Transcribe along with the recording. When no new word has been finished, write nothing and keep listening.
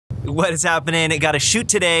What is happening? Got a shoot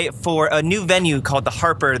today for a new venue called the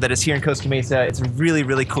Harper that is here in Costa Mesa. It's a really,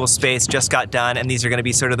 really cool space, just got done, and these are gonna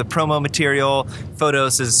be sort of the promo material,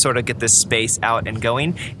 photos to sort of get this space out and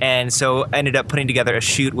going. And so I ended up putting together a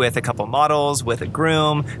shoot with a couple models, with a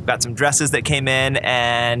groom, got some dresses that came in,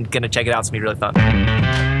 and gonna check it out. It's gonna be really fun.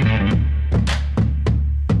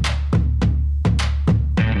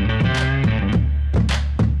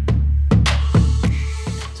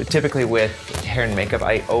 So typically with hair and makeup,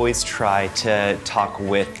 I always try to talk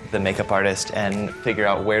with the makeup artist and figure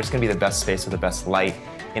out where's gonna be the best space with the best light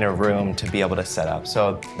in a room to be able to set up.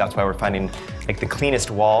 So that's why we're finding like the cleanest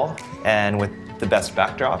wall and with the best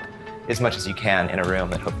backdrop as much as you can in a room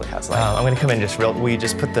that hopefully has light. I'm gonna come in just real, will you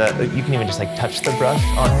just put the, you can even just like touch the brush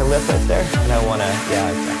on her lip right there. And I wanna, yeah,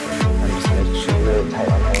 exactly. I'm just gonna shoot really tight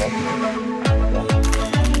on her lip.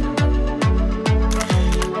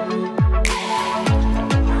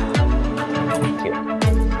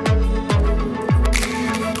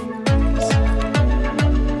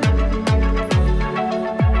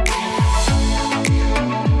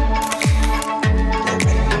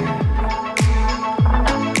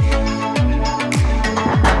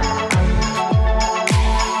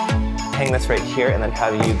 Hang this right here and then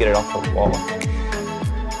have you get it off the wall.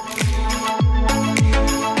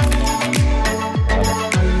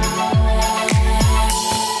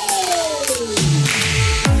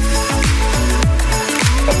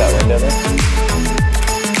 Got that window there.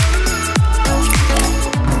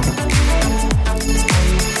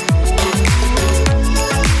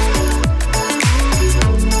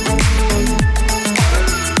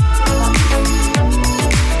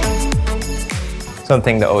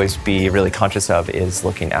 Something to always be really conscious of is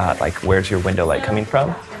looking at like where's your window light coming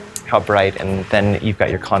from, how bright, and then you've got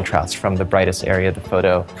your contrast from the brightest area of the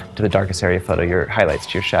photo to the darkest area of the photo, your highlights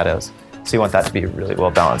to your shadows. So you want that to be really well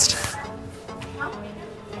balanced.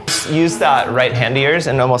 Use that right hand of yours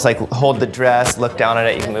and almost like hold the dress, look down at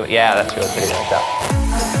it, you can move it. Yeah, that's really pretty like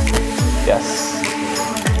that. Yes.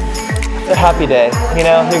 It's a happy day, you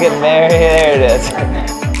know, you're getting married, there it is.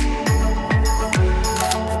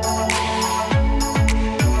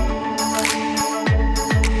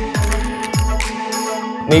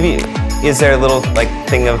 Maybe, is there a little like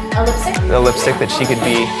thing of a lipstick that she could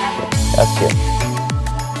be? That's cute.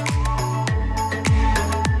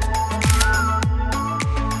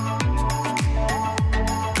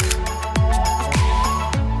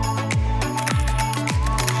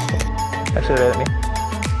 Actually, right at me.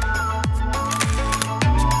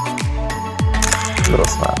 Little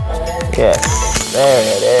smile. Yes, there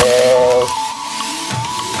it is.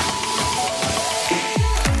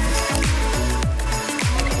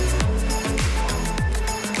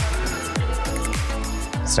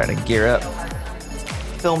 Starting to gear up.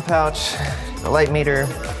 Film pouch, the light meter,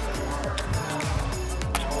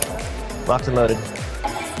 locked and loaded.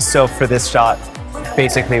 So for this shot,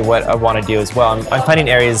 basically what I want to do as well, I'm finding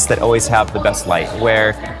areas that always have the best light,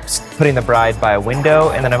 where putting the bride by a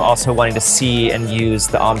window, and then I'm also wanting to see and use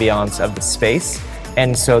the ambiance of the space.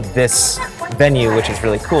 And so this venue, which is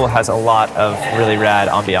really cool, has a lot of really rad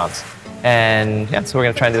ambiance. And yeah, so we're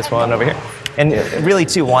gonna try and do this one over here. And really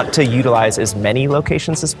too want to utilize as many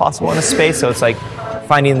locations as possible in a space. So it's like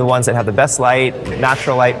finding the ones that have the best light,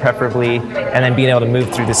 natural light preferably, and then being able to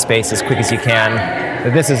move through the space as quick as you can.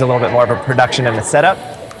 This is a little bit more of a production and a setup,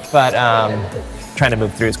 but trying to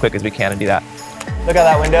move through as quick as we can and do that. Look out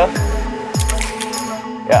that window.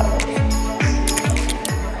 Yeah.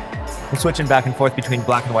 I'm switching back and forth between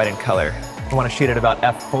black and white and color. I want to shoot at about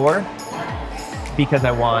f4 because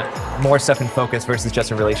I want more stuff in focus versus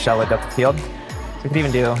just a really shallow depth of field. So we could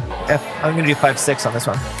even do I'm gonna do 5.6 on this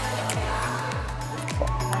one.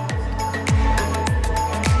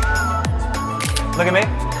 Look at me.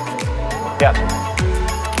 Yeah.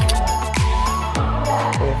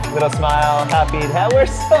 Little smile, happy. We're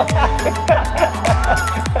so happy.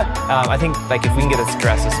 I think like if we can get this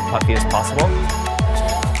dress as puffy as possible.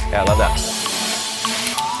 Yeah, I love that.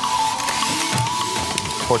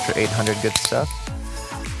 Portrait 800, good stuff.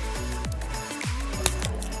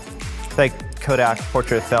 Like Kodak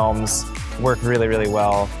portrait films work really, really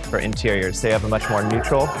well for interiors. They have a much more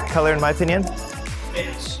neutral color, in my opinion.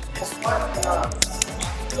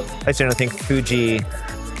 I generally think Fuji's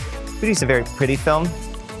a very pretty film.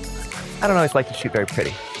 I don't always like to shoot very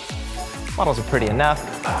pretty. Models are pretty enough.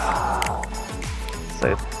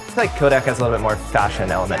 So I feel like Kodak has a little bit more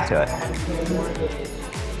fashion element to it.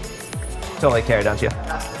 Totally care, don't you?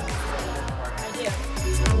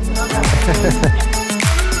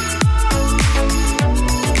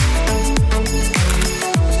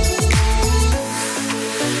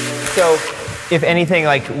 So, if anything,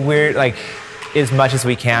 like as much as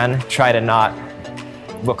we can, try to not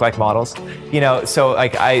look like models. You know, so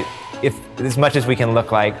like if as much as we can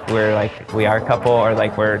look like we are a couple, or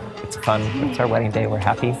like it's fun, it's our wedding day, we're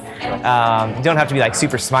happy. You don't have to be like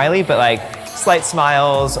super smiley, but like slight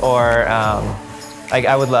smiles, or like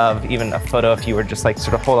I would love even a photo if you were just like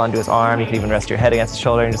sort of hold onto his arm. You could even rest your head against his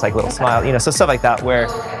shoulder and just like a little smile, you know, so stuff like that where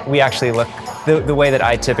we actually look the way that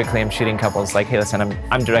I typically am shooting couples, like, hey, listen,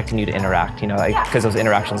 I'm directing you to interact, you know, like, because those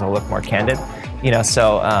interactions will look more candid, you know,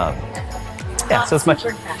 so yeah, so it's much,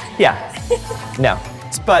 yeah, no.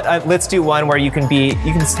 But let's do one where you can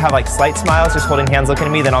have like slight smiles, just holding hands, looking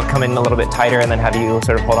at me, then I'll come in a little bit tighter and then have you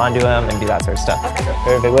sort of hold on to him and do that sort of stuff.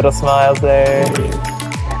 Perfect, little smiles there.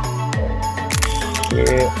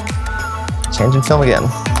 Cute. Changing film again.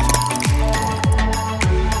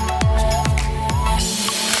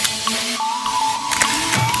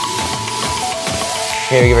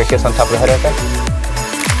 Here, give her a kiss on top of the head right there.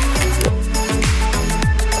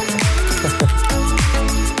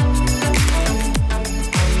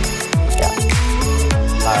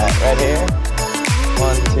 Right here.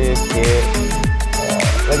 1, 2, cute.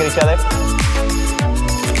 Look at each other.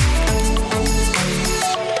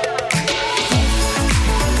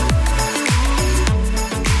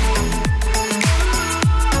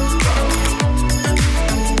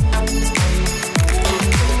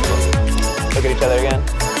 Look at each other again.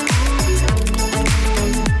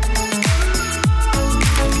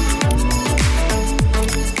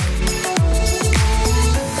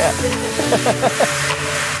 Yeah.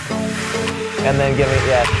 And then give it,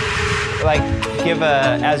 yeah, like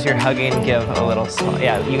as you're hugging, give a little smile.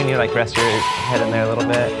 Yeah, you can like rest your head in there a little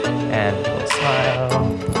bit and a little smile.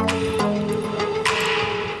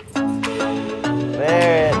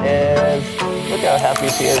 There it is. Look how happy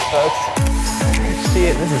she is, folks.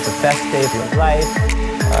 This is the best day of your life.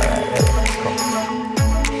 All right, cool.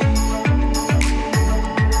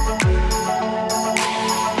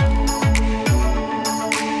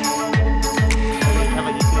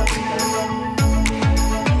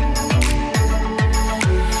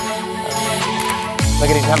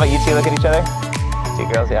 How about you two look at each other? Two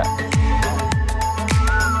girls, yeah.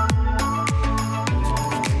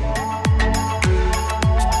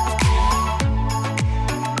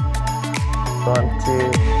 One,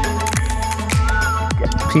 two. Get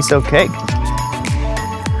a piece of cake. All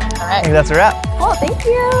right. I think that's a wrap. Cool, thank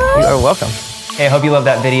you. You are welcome. Hey, I hope you loved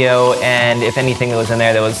that video, and if anything that was in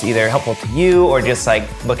there that was either helpful to you or just like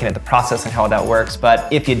looking at the process and how that works.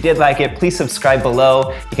 But if you did like it, please subscribe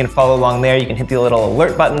below. You can follow along there. You can hit the little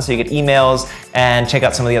alert button so you get emails, and check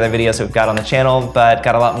out some of the other videos that we've got on the channel, but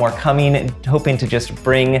got a lot more coming, hoping to just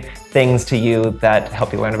bring things to you that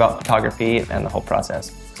help you learn about photography and the whole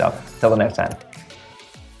process. So, till the next time.